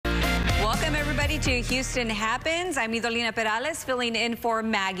Welcome, everybody, to Houston Happens. I'm Idolina Perales, filling in for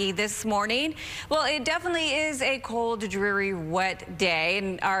Maggie this morning. Well, it definitely is a cold, dreary, wet day,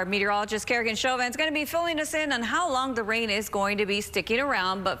 and our meteorologist, Kerrigan Chauvin, is going to be filling us in on how long the rain is going to be sticking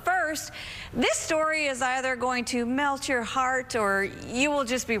around. But first, this story is either going to melt your heart or you will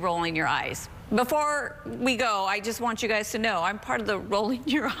just be rolling your eyes. Before we go, I just want you guys to know I'm part of the Rolling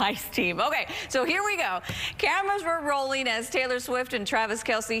Your Eyes team. Okay, so here we go. Cameras were rolling as Taylor Swift and Travis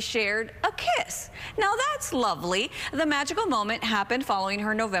Kelce shared a kiss. Now that's lovely. The magical moment happened following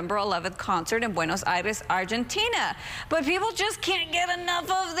her November 11th concert in Buenos Aires, Argentina. But people just can't get enough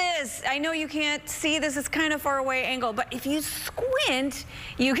of this. I know you can't see this, it's kind of far away angle, but if you squint,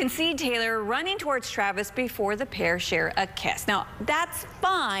 you can see Taylor running towards Travis before the pair share a kiss. Now that's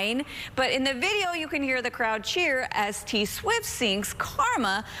fine, but in the video, you can hear the crowd cheer as T Swift sings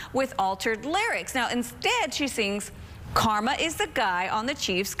Karma with altered lyrics. Now, instead, she sings, "Karma is the guy on the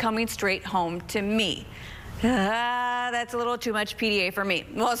Chiefs coming straight home to me." That's a little too much PDA for me.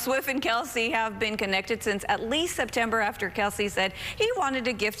 Well, Swift and Kelce have been connected since at least September, after Kelce said he wanted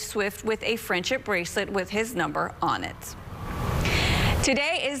to gift Swift with a friendship bracelet with his number on it.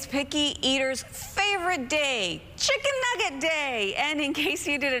 Today is Picky Eater's favorite day, Chicken Nugget Day. And in case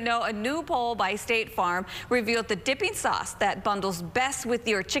you didn't know, a new poll by State Farm revealed the dipping sauce that bundles best with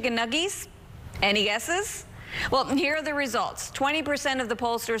your chicken nuggies. Any guesses? Well, here are the results. 20% of the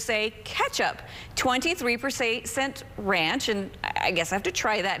pollsters say ketchup, 23% ranch, and I guess I have to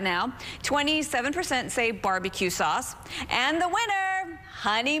try that now. 27% say barbecue sauce. And the winner,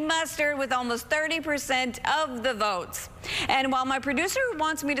 honey mustard, with almost 30% of the votes. And while my producer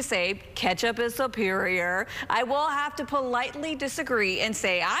wants me to say ketchup is superior, I will have to politely disagree and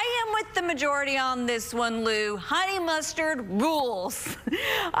say I am with the majority on this one, Lou. Honey mustard rules.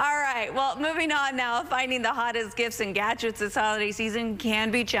 All right, well, moving on now. Finding the hottest gifts and gadgets this holiday season can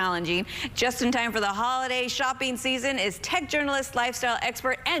be challenging. Just in time for the holiday shopping season is tech journalist, lifestyle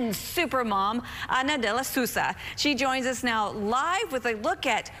expert, and super mom, Ana de la Sousa. She joins us now live with a look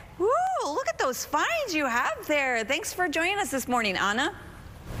at look at those finds you have there. Thanks for joining us this morning, Ana.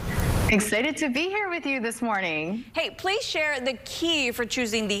 Excited to be here with you this morning. Hey, please share the key for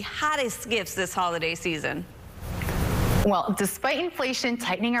choosing the hottest gifts this holiday season. Well, despite inflation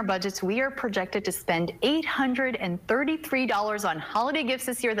tightening our budgets, we are projected to spend $833 on holiday gifts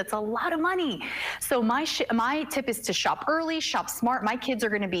this year. That's a lot of money. So my tip is to shop early, shop smart. My kids are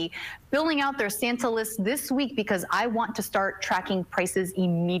going to be filling out their Santa list this week because I want to start tracking prices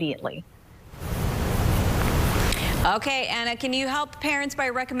immediately. Okay, Anna, can you help parents by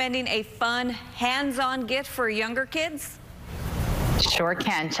recommending a fun, hands-on gift for younger kids? Sure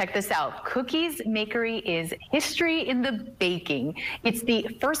can. Check this out. Cookies Makery is history in the baking. It's the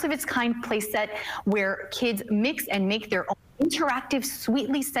first of its kind playset where kids mix and make their own interactive,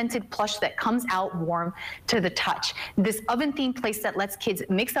 sweetly scented plush that comes out warm to the touch. This oven-themed playset lets kids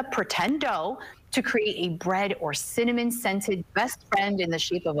mix up pretend dough to create a bread or cinnamon-scented best friend in the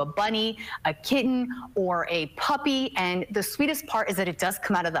shape of a bunny, a kitten, or a puppy. And the sweetest part is that it does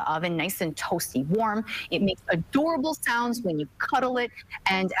come out of the oven nice and toasty warm. It makes adorable sounds when you cuddle it.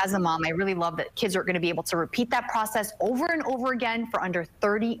 And as a mom, I really love that kids are going to be able to repeat that process over and over again for under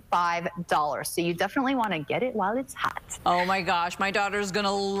 $35. So you definitely want to get it while it's hot. Oh my gosh, my daughter's going to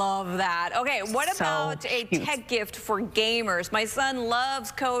love that. Okay, what about a tech gift for gamers? My son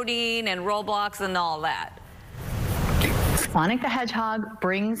loves coding and Roblox and all that. Sonic the Hedgehog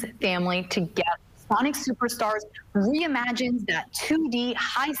brings family together. Sonic Superstars reimagines that 2D,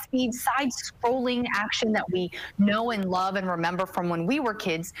 high-speed, side-scrolling action that we know and love and remember from when we were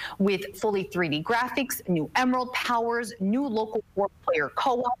kids, with fully 3D graphics, new Emerald powers, new local 4-player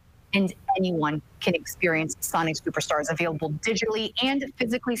co-op, and anyone can experience Sonic Superstars, available digitally and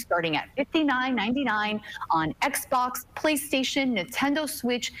physically starting at $59.99 on Xbox, PlayStation, Nintendo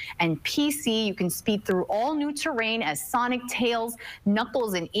Switch, and PC. You can speed through all new terrain as Sonic, Tails,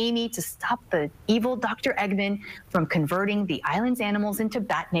 Knuckles, and Amy to stop the evil Dr. Eggman from converting the island's animals into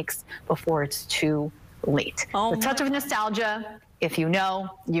batniks before it's too late. The touch of nostalgia. If you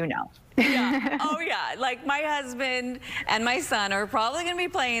know, you know. Yeah. Oh, yeah. Like, my husband and my son are probably going to be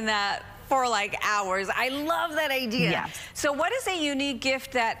playing that for like hours. I love that idea. Yes. So what is a unique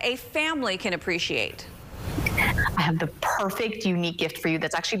gift that a family can appreciate? I have the perfect unique gift for you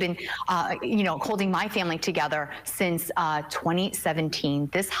that's actually been, holding my family together since 2017.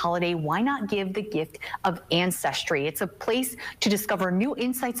 This holiday, why not give the gift of Ancestry? It's a place to discover new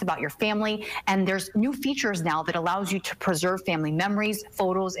insights about your family, and there's new features now that allows you to preserve family memories,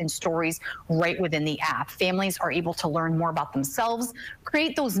 photos, and stories right within the app. Families are able to learn more about themselves,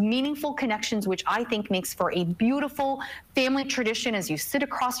 create those meaningful connections, which I think makes for a beautiful family tradition as you sit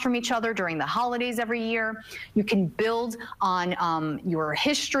across from each other during the holidays every year. You can build on your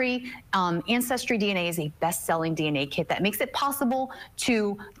history. Ancestry DNA is a best-selling DNA kit that makes it possible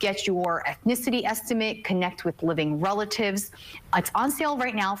to get your ethnicity estimate, connect with living relatives. It's on sale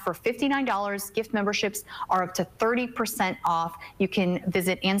right now for $59. Gift memberships are up to 30% off. You can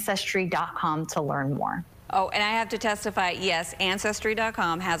visit Ancestry.com to learn more. Oh, and I have to testify, yes,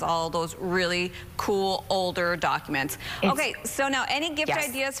 Ancestry.com has all those really cool older documents. Okay, so now any gift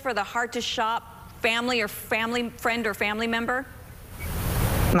ideas for the hard-to-shop family or family friend or family member?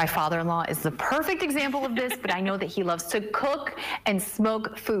 My father-in-law is the perfect example of this, but I know that he loves to cook and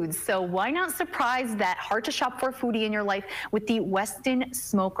smoke foods. So why not surprise that hard-to-shop for foodie in your life with the Weston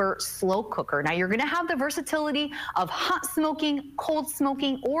Smoker Slow Cooker? Now, you're going to have the versatility of hot smoking, cold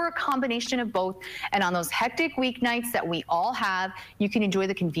smoking, or a combination of both. And on those hectic weeknights that we all have, you can enjoy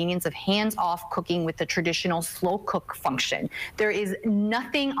the convenience of hands-off cooking with the traditional slow cook function. There is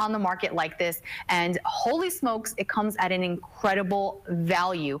nothing on the market like this, and holy smokes, it comes at an incredible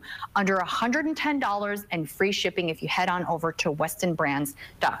value. Under $110 and free shipping if you head on over to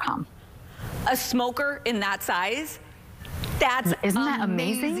westonbrands.com. A smoker in that size? Isn't that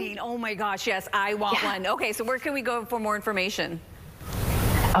amazing? Oh my gosh, yes, I want one. Okay, so where can we go for more information?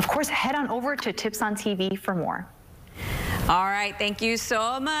 Of course, head on over to Tips on TV for more. All right, thank you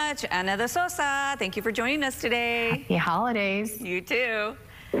so much, Ana de Sosa. Thank you for joining us today. Happy holidays. You too.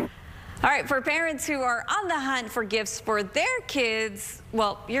 All right, for parents who are on the hunt for gifts for their kids,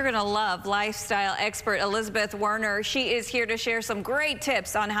 well, you're going to love lifestyle expert Elizabeth Werner. She is here to share some great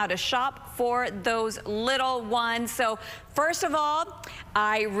tips on how to shop for those little ones. So first of all,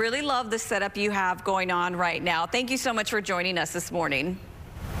 I really love the setup you have going on right now. Thank you so much for joining us this morning.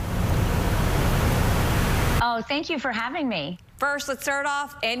 Oh, thank you for having me. First, let's start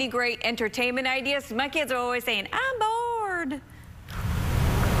off. Any great entertainment ideas? My kids are always saying, I'm bored.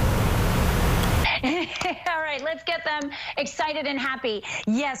 All right, let's get them excited and happy.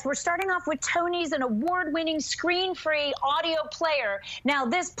 Yes, we're starting off with Tony's, an award-winning screen-free audio player. Now,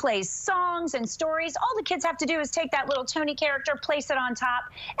 this plays songs and stories. All the kids have to do is take that little Tony character, place it on top,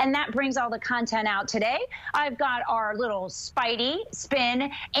 and that brings all the content out. Today, I've got our little Spidey,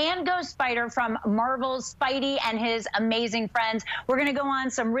 Spin, and Ghost Spider from Marvel's Spidey and his amazing friends. We're going to go on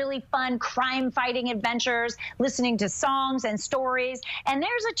some really fun crime-fighting adventures, listening to songs and stories. And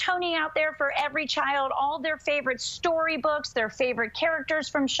there's a Tony out there for every child, all their favorite storybooks, their favorite characters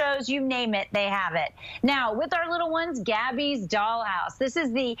from shows, you name it, they have it. Now, with our little ones, Gabby's Dollhouse. This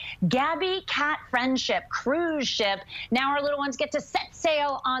is the Gabby Cat Friendship cruise ship. Now our little ones get to set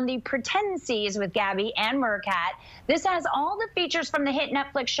sail on the Pretend Seas with Gabby and Mercat. This has all the features from the hit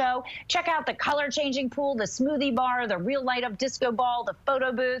Netflix show. Check out the color-changing pool, the smoothie bar, the real light-up disco ball, the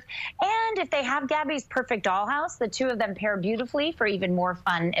photo booth. And if they have Gabby's perfect dollhouse, the two of them pair beautifully for even more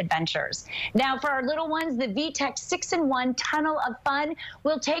fun adventures. Now, for our little ones, the VTech 6-in-1 Tunnel of Fun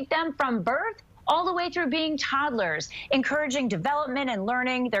will take them from birth all the way through being toddlers, encouraging development and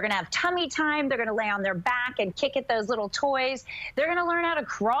learning. They're going to have tummy time. They're going to lay on their back and kick at those little toys. They're going to learn how to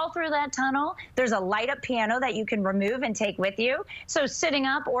crawl through that tunnel. There's a light-up piano that you can remove and take with you. So sitting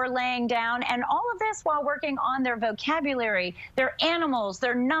up or laying down, and all of this while working on their vocabulary, their animals,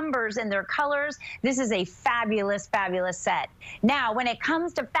 their numbers, and their colors. This is a fabulous, fabulous set. Now, when it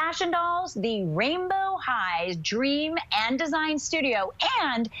comes to fashion dolls, the Rainbow High's Dream and Design Studio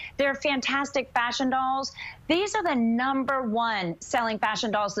and their fantastic fashion dolls. These are the #1 selling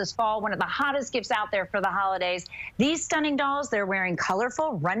fashion dolls this fall, one of the hottest gifts out there for the holidays. These stunning dolls, they're wearing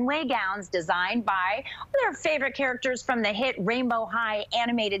colorful runway gowns designed by their favorite characters from the hit Rainbow High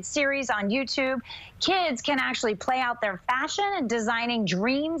animated series on YouTube. Kids can actually play out their fashion and designing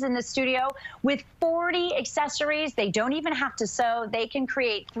dreams in the studio with 40 accessories. They don't even have to sew. They can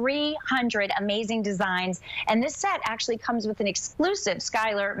create 300 amazing designs. And this set actually comes with an exclusive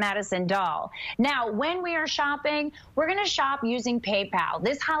Skylar Madison doll. Now, when we are shopping, we're going to shop using PayPal.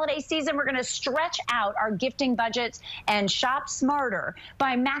 This holiday season, we're going to stretch out our gifting budgets and shop smarter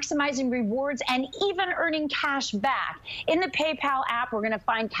by maximizing rewards and even earning cash back. In the PayPal app, we're going to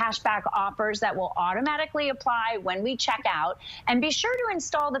find cashback offers that will automatically apply when we check out. And be sure to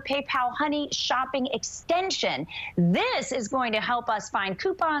install the PayPal Honey shopping extension. This is going to help us find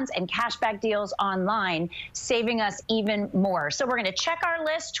coupons and cashback deals online, saving us even more. So we're going to check our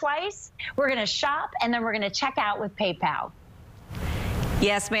list twice, we're going to shop, and then we're going to check out with PayPal.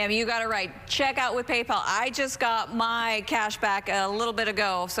 Yes, ma'am, you got it right. Check out with PayPal. I just got my cash back a little bit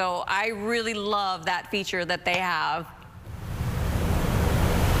ago, so I really love that feature that they have.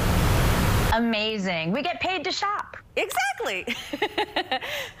 Amazing. We get paid to shop. Exactly.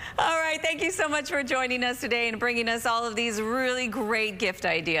 All right, thank you so much for joining us today and bringing us all of these really great gift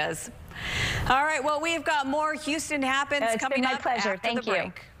ideas. All right, well, we've got more Houston Happens coming up after the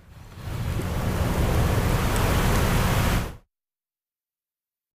break.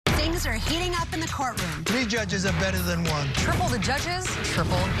 Things are heating up in the courtroom. 3 judges are better than 1. Triple the judges,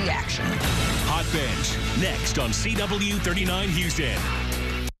 triple the action. Hot Bench, next on CW 39 Houston.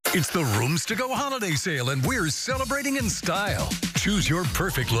 It's the Rooms to Go holiday sale, and we're celebrating in style. Choose your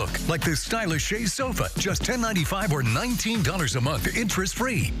perfect look, like this stylish chaise sofa, just $10.95 or $19 a month,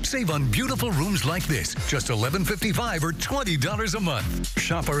 interest-free. Save on beautiful rooms like this, just $11.55 or $20 a month.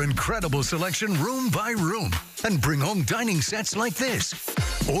 Shop our incredible selection room by room, and bring home dining sets like this.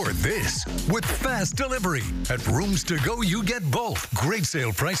 Or this, with fast delivery. At Rooms to Go, you get both great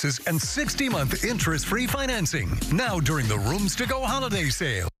sale prices and 60-month interest-free financing. Now during the Rooms to Go holiday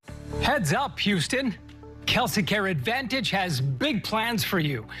sale. Heads up, Houston. Kelce Care Advantage has big plans for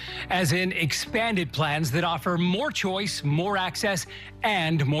you, as in expanded plans that offer more choice, more access,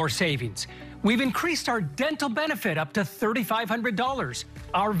 and more savings. We've increased our dental benefit up to $3,500.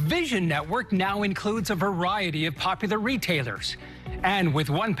 Our vision network now includes a variety of popular retailers. And with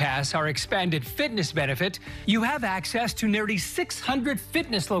OnePass, our expanded fitness benefit, you have access to nearly 600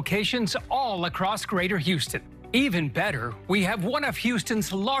 fitness locations all across Greater Houston. Even better, we have one of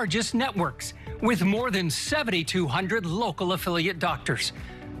Houston's largest networks, with more than 7,200 local affiliate doctors.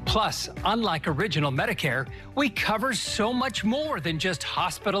 Plus, unlike original Medicare, we cover so much more than just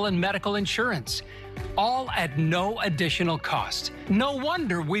hospital and medical insurance, all at no additional cost. No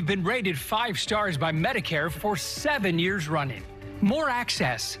wonder we've been rated 5 stars by Medicare for 7 years running. More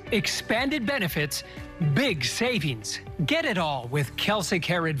access, expanded benefits, big savings. Get it all with Kelce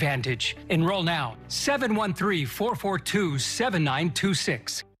Care Advantage. Enroll now.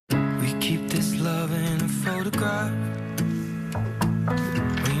 713-442-7926. We keep this love in a photograph.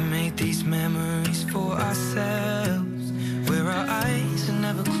 We make these memories for ourselves, where our eyes are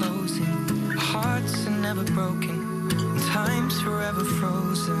never closing, our hearts are never broken, and time's forever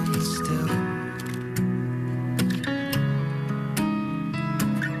frozen still.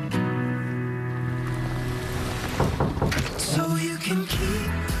 So you can keep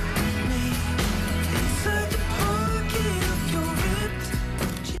me inside the pocket of your ripped.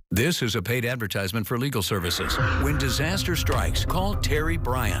 This is a paid advertisement for legal services. When disaster strikes, call Terry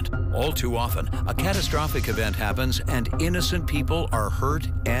Bryant. All too often, a catastrophic event happens and innocent people are hurt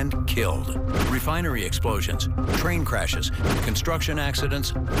and killed. Refinery explosions, train crashes, construction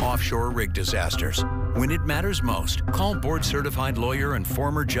accidents, offshore rig disasters. When it matters most, call board-certified lawyer and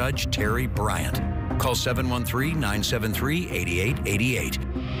former judge Terry Bryant. Call 713-973-8888.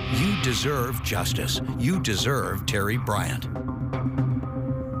 You deserve justice. You deserve Terry Bryant.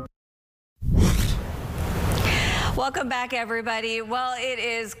 Welcome back, everybody. Well, it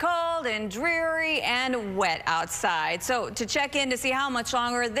is cold and dreary and wet outside. So to check in to see how much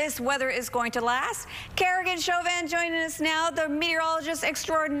longer this weather is going to last, Kerrigan Chauvin joining us now, the meteorologist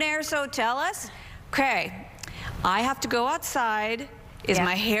extraordinaire. So tell us, okay, I have to go outside. Is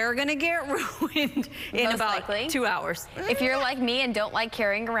my hair going to get ruined in Most about likely. 2 hours? If you're like me and don't like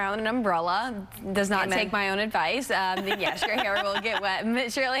carrying around an umbrella, does not take my own advice, then yes, your hair will get wet.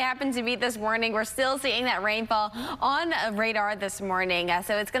 It surely happened to me this morning. We're still seeing that rainfall on radar this morning,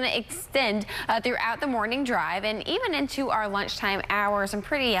 so it's going to extend throughout the morning drive and even into our lunchtime hours. Some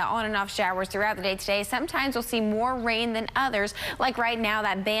pretty on and off showers throughout the day today. Sometimes we'll see more rain than others, like right now,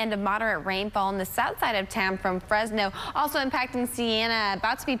 that band of moderate rainfall on the south side of town from Fresno, also impacting Siena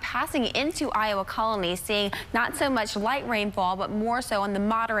about to be passing into Iowa Colony, seeing not so much light rainfall, but more so on the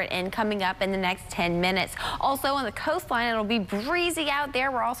moderate end coming up in the next 10 minutes. Also on the coastline, it'll be breezy out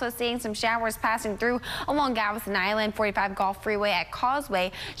there. We're also seeing some showers passing through along Galveston Island, 45 Gulf Freeway at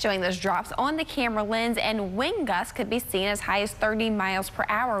Causeway, showing those drops on the camera lens, and wind gusts could be seen as high as 30 miles per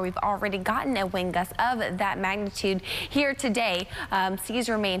hour. We've already gotten a wind gust of that magnitude here today. Seas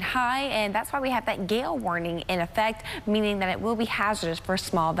remain high, and that's why we have that gale warning in effect, meaning that it will be hazardous for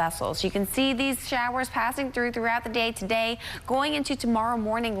small vessels. You can see these showers passing throughout the day today. Going into tomorrow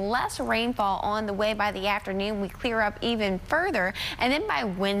morning, less rainfall on the way. By the afternoon, we clear up even further, and then by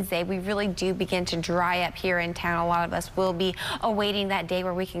Wednesday, we really do begin to dry up here in town. A lot of us will be awaiting that day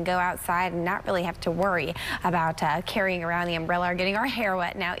where we can go outside and not really have to worry about carrying around the umbrella or getting our hair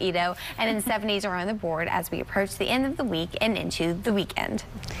wet now, Ito. And in the 70s are on the board as we approach the end of the week and into the weekend.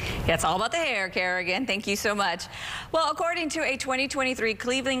 Yeah, it's all about the hair, Kerrigan. Thank you so much. Well, according to a 2023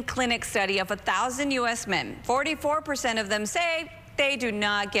 Cleveland Clinic study of 1,000 U.S. men, 44% of them say they do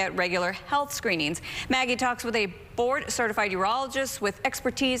not get regular health screenings. Maggie talks with a board-certified urologist with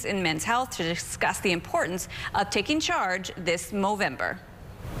expertise in men's health to discuss the importance of taking charge this November.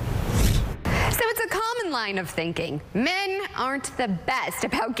 So it's a common line of thinking. Men aren't the best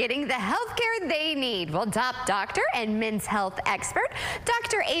about getting the health care they need. Well, top doctor and men's health expert,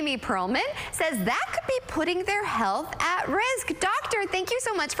 Dr. Amy Perlman, says that could be putting their health at risk. Doctor, thank you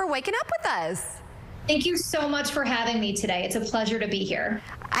so much for waking up with us. Thank you so much for having me today. It's a pleasure to be here.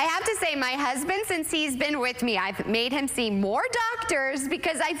 I have to say, my husband, since he's been with me, I've made him see more doctors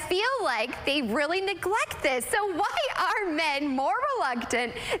because I feel like they really neglect this. So why are men more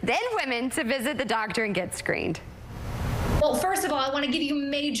reluctant than women to visit the doctor and get screened? Well, first of all, I want to give you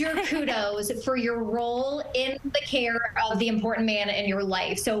major kudos for your role in the care of the important man in your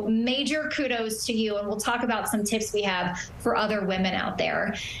life. So major kudos to you, and we'll talk about some tips we have for other women out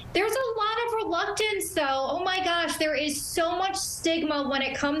there. There's a lot of reluctance, though. Oh my gosh, there is so much stigma when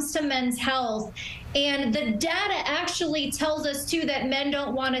it comes to men's health. And the data actually tells us, too, that men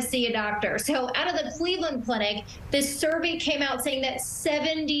don't want to see a doctor. So out of the Cleveland Clinic, this survey came out saying that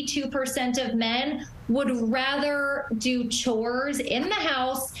 72% of men would rather do chores in the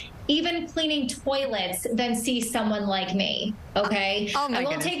house, even cleaning toilets, than see someone like me. Okay? Oh my I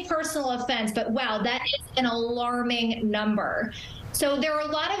won't goodness. take personal offense, but wow, that is an alarming number. So there are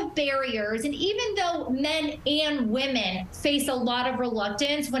a lot of barriers, and even though men and women face a lot of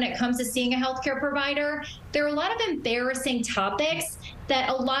reluctance when it comes to seeing a healthcare provider, there are a lot of embarrassing topics that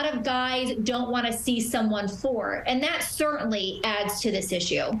a lot of guys don't want to see someone for, and that certainly adds to this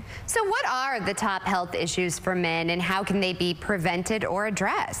issue. So what are the top health issues for men, and how can they be prevented or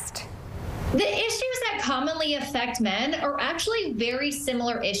addressed? The issues that commonly affect men are actually very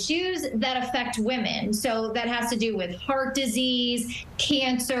similar issues that affect women. So that has to do with heart disease,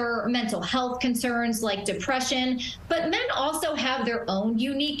 cancer, mental health concerns like depression. But men also have their own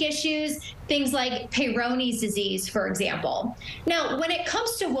unique issues, things like Peyronie's disease, for example. Now, when it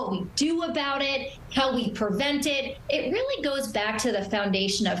comes to what we do about it, how we prevent it, it really goes back to the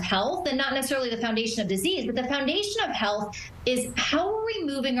foundation of health, and not necessarily the foundation of disease, but the foundation of health is how are we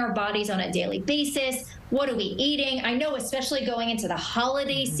moving our bodies on a daily basis? What are we eating? I know, especially going into the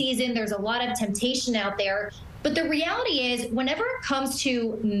holiday season, there's a lot of temptation out there. But the reality is, whenever it comes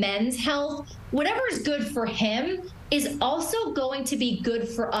to men's health, whatever is good for him is also going to be good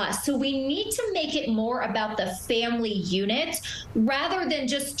for us. So we need to make it more about the family unit rather than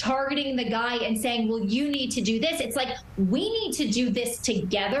just targeting the guy and saying, well, you need to do this. It's like, we need to do this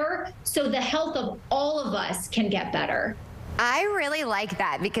together so the health of all of us can get better. I really like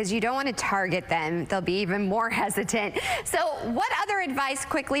that because you don't want to target them. They'll be even more hesitant. So what other advice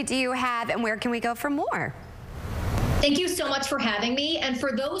quickly do you have, and where can we go for more? Thank you so much for having me. And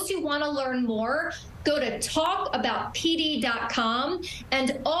for those who want to learn more, go to talkaboutpd.com.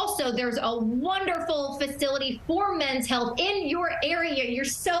 And also, there's a wonderful facility for men's health in your area. You're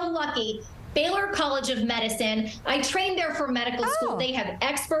so lucky. Baylor College of Medicine. I trained there for medical school. They have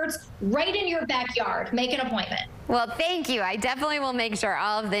experts right in your backyard. Make an appointment. Well, thank you. I definitely will make sure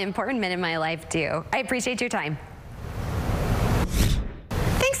all of the important men in my life do. I appreciate your time.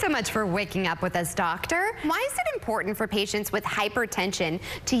 Thanks so much for waking up with us, doctor. Why is it important for patients with hypertension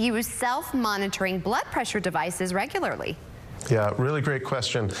to use self-monitoring blood pressure devices regularly? Yeah, really great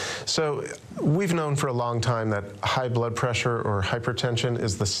question. So we've known for a long time that high blood pressure or hypertension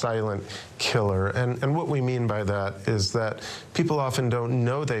is the silent killer. And what we mean by that is that people often don't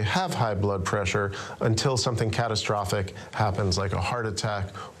know they have high blood pressure until something catastrophic happens, like a heart attack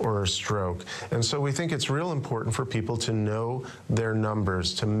or a stroke. And so we think it's real important for people to know their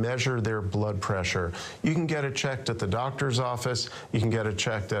numbers, to measure their blood pressure. You can get it checked at the doctor's office, you can get it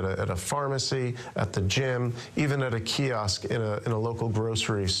checked at a pharmacy, at the gym, even at a kiosk in a local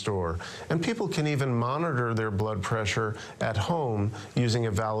grocery store. And people can even monitor their blood pressure at home using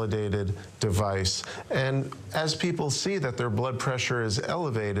a validated device. And as people see that their blood pressure is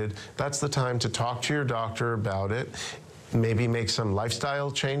elevated, that's the time to talk to your doctor about it. Maybe make some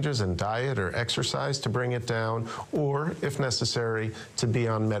lifestyle changes in diet or exercise to bring it down, or, if necessary, to be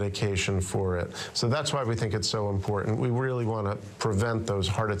on medication for it. So that's why we think it's so important. We really want to prevent those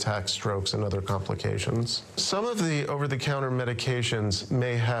heart attacks, strokes, and other complications. Some of the over-the-counter medications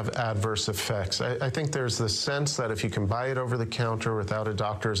may have adverse effects. I think there's this sense that if you can buy it over the counter without a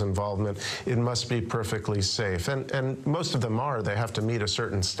doctor's involvement, it must be perfectly safe. And most of them are. They have to meet a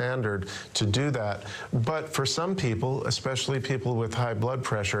certain standard to do that. But for some people, especially people with high blood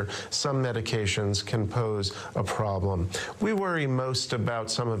pressure, some medications can pose a problem. We worry most about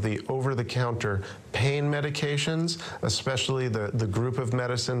some of the over-the-counter pain medications, especially the group of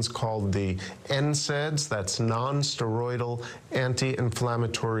medicines called the NSAIDs, that's non-steroidal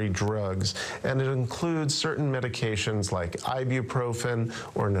anti-inflammatory drugs. And it includes certain medications like ibuprofen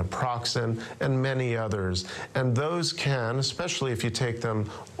or naproxen and many others. And those can, especially if you take them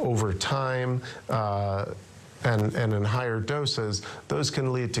over time, and in higher doses, those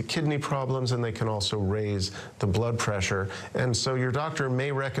can lead to kidney problems, and they can also raise the blood pressure. And so your doctor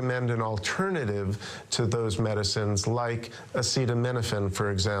may recommend an alternative to those medicines, like acetaminophen,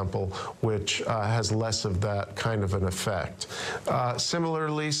 for example, which has less of that kind of an effect.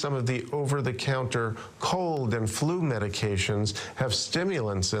 Similarly, some of the over-the-counter cold and flu medications have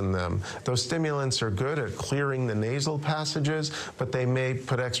stimulants in them. Those stimulants are good at clearing the nasal passages, but they may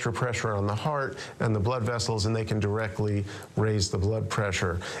put extra pressure on the heart and the blood vessels, and they can directly raise the blood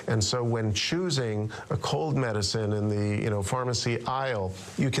pressure. And so when choosing a cold medicine in the pharmacy aisle,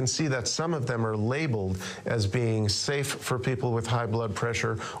 you can see that some of them are labeled as being safe for people with high blood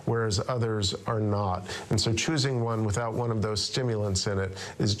pressure, whereas others are not. And so choosing one without one of those stimulants in it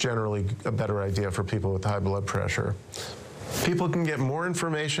is generally a better idea for people with high blood pressure. People can get more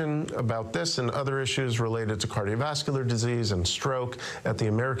information about this and other issues related to cardiovascular disease and stroke at the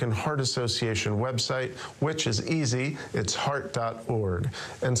American Heart Association website, which is easy. It's heart.org.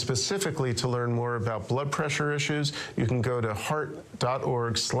 And specifically to learn more about blood pressure issues, you can go to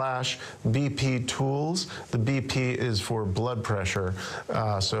heart.org/BP tools. The BP is for blood pressure.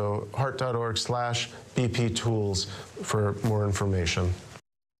 So heart.org/BP tools for more information.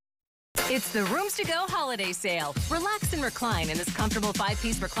 It's the Rooms to Go holiday sale. Relax and recline in this comfortable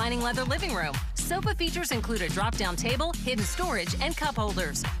 5-piece reclining leather living room. Sofa features include a drop-down table, hidden storage, and cup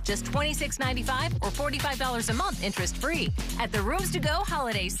holders. Just $26.95 or $45 a month interest-free at the Rooms to Go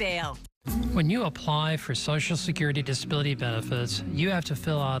holiday sale. When you apply for Social Security disability benefits, you have to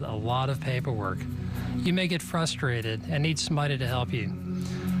fill out a lot of paperwork. You may get frustrated and need somebody to help you.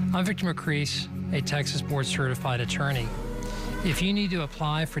 I'm Victor McCrease, a Texas board-certified attorney. If you need to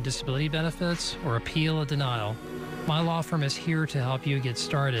apply for disability benefits or appeal a denial, my law firm is here to help you get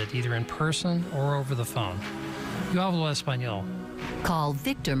started, either in person or over the phone. Yo hablo español. Call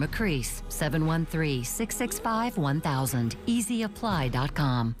Victor McCrease, 713-665-1000,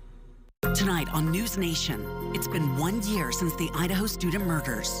 easyapply.com. Tonight on News Nation, it's been 1 year since the Idaho student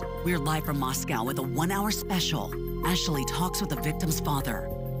murders. We're live from Moscow with a 1-hour special. Ashley talks with the victim's father,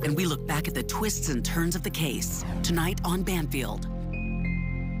 and we look back at the twists and turns of the case. Tonight on Banfield.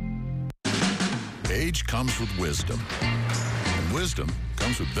 Age comes with wisdom, and wisdom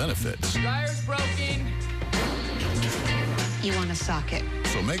comes with benefits. Dryer's broken. You want a socket.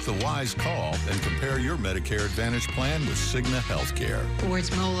 So make the wise call and compare your Medicare Advantage plan with Cigna Healthcare. Where's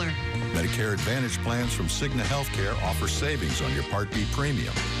Moeller? Medicare Advantage plans from Cigna Healthcare offer savings on your Part B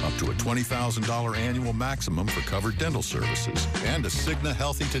premium, up to a $20,000 annual maximum for covered dental services, and a Cigna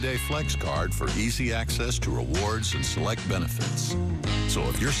Healthy Today Flex card for easy access to rewards and select benefits. So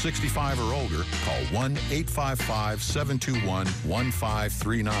if you're 65 or older, call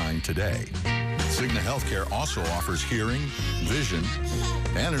 1-855-721-1539 today. Cigna Healthcare also offers hearing, vision,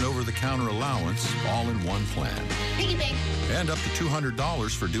 and an over-the-counter allowance all in one plan. Piggy bank. And up to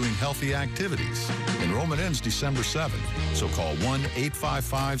 $200 for doing healthy activities. Enrollment ends December 7th, so call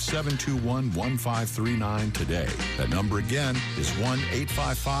 1-855-721-1539 today. That number again is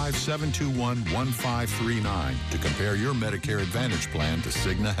 1-855-721-1539 to compare your Medicare Advantage plan to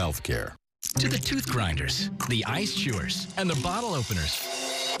Cigna Healthcare. To the tooth grinders, the ice chewers, and the bottle openers.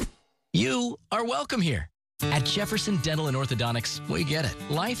 You are welcome here. At Jefferson Dental and Orthodontics, we get it.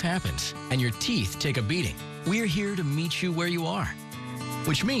 Life happens, and your teeth take a beating. We're here to meet you where you are,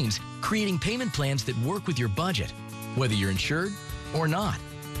 which means creating payment plans that work with your budget, whether you're insured or not.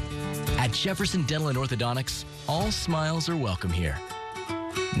 At Jefferson Dental and Orthodontics, all smiles are welcome here,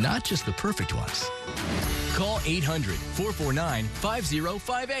 not just the perfect ones. Call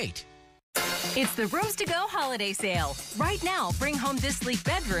 800-449-5058. It's the Rooms to Go holiday sale. Right now, bring home this sleek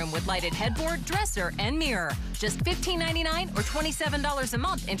bedroom with lighted headboard, dresser, and mirror. Just $15.99 or $27 a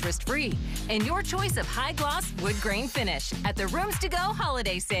month interest-free. And your choice of high-gloss wood grain finish at the Rooms to Go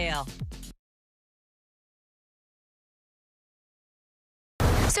holiday sale.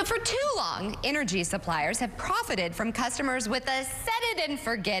 So for too long, energy suppliers have profited from customers with a set it and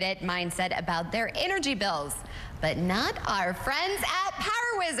forget it mindset about their energy bills. But not our friends at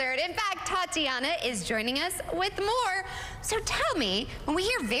Power Wizard. In fact, Tatiana is joining us with more. So tell me, when we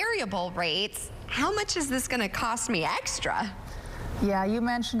hear variable rates, how much is this going to cost me extra? Yeah, you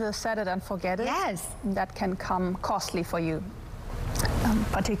mentioned the set it and forget it. Yes. That can come costly for you,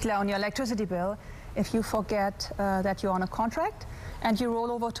 particularly on your electricity bill. If you forget that you're on a contract and you roll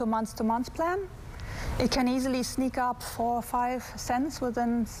over to a month-to-month plan, it can easily sneak up 4 or 5 cents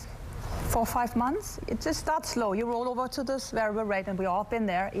within 4 or 5 months. It just starts slow. You roll over to this variable rate, and we've all been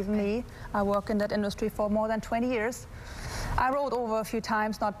there, even me. I work in that industry for more than 20 years. I rolled over a few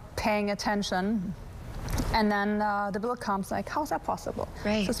times, not paying attention, and then the bill comes like, how's that possible?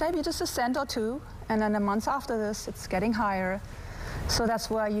 Right. So it's maybe just a cent or two, and then a month after this, it's getting higher. So that's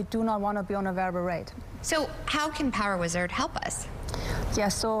why you do not want to be on a variable rate. So how can Power Wizard help us? Yeah,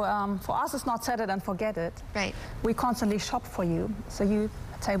 so for us, it's not set it and forget it. Right. We constantly shop for you. So you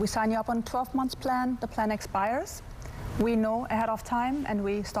say we sign you up on a 12-month plan, the plan expires. We know ahead of time, and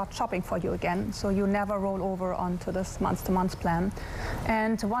we start shopping for you again. So you never roll over onto this month-to-month plan.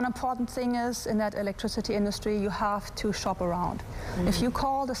 And one important thing is, in that electricity industry, you have to shop around. If you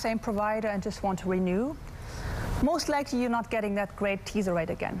call the same provider and just want to renew, most likely you're not getting that great teaser rate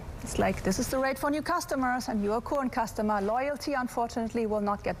again. It's like, this is the rate for new customers, and you're a current customer. Loyalty, unfortunately, will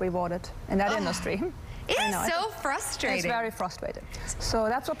not get rewarded in that industry. It is so frustrating. It's very frustrating. So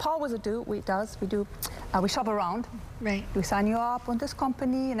that's what Power Wizard we shop around. Right. We sign you up on this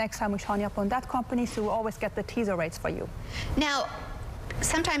company, next time we sign you up on that company, so we always get the teaser rates for you. Now,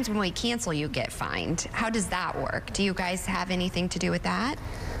 sometimes when we cancel, you get fined. How does that work? Do you guys have anything to do with that?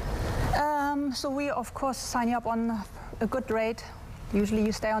 So we, of course, sign you up on a good rate. Usually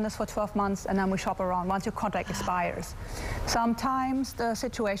you stay on this for 12 months, and then we shop around once your contract expires. Sometimes the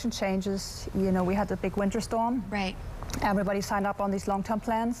situation changes. You know, we had the big winter storm. Right. Everybody signed up on these long-term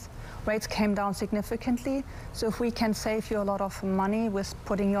plans. Rates came down significantly. So if we can save you a lot of money with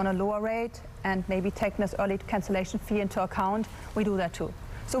putting you on a lower rate and maybe taking this early cancellation fee into account, we do that too.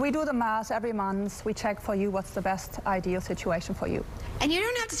 So we do the math every month. We check for you what's the best ideal situation for you. And you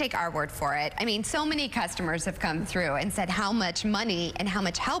don't have to take our word for it. I mean, so many customers have come through and said how much money and how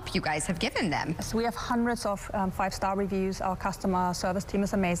much help you guys have given them. So we have hundreds of 5-star reviews. Our customer service team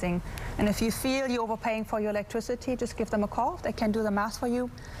is amazing. And if you feel you're overpaying for your electricity, just give them a call. They can do the math for you.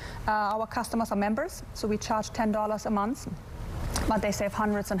 Our customers are members, so we charge $10 a month. But they save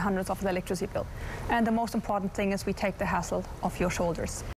hundreds and hundreds of the electricity bill. And the most important thing is we take the hassle off your shoulders.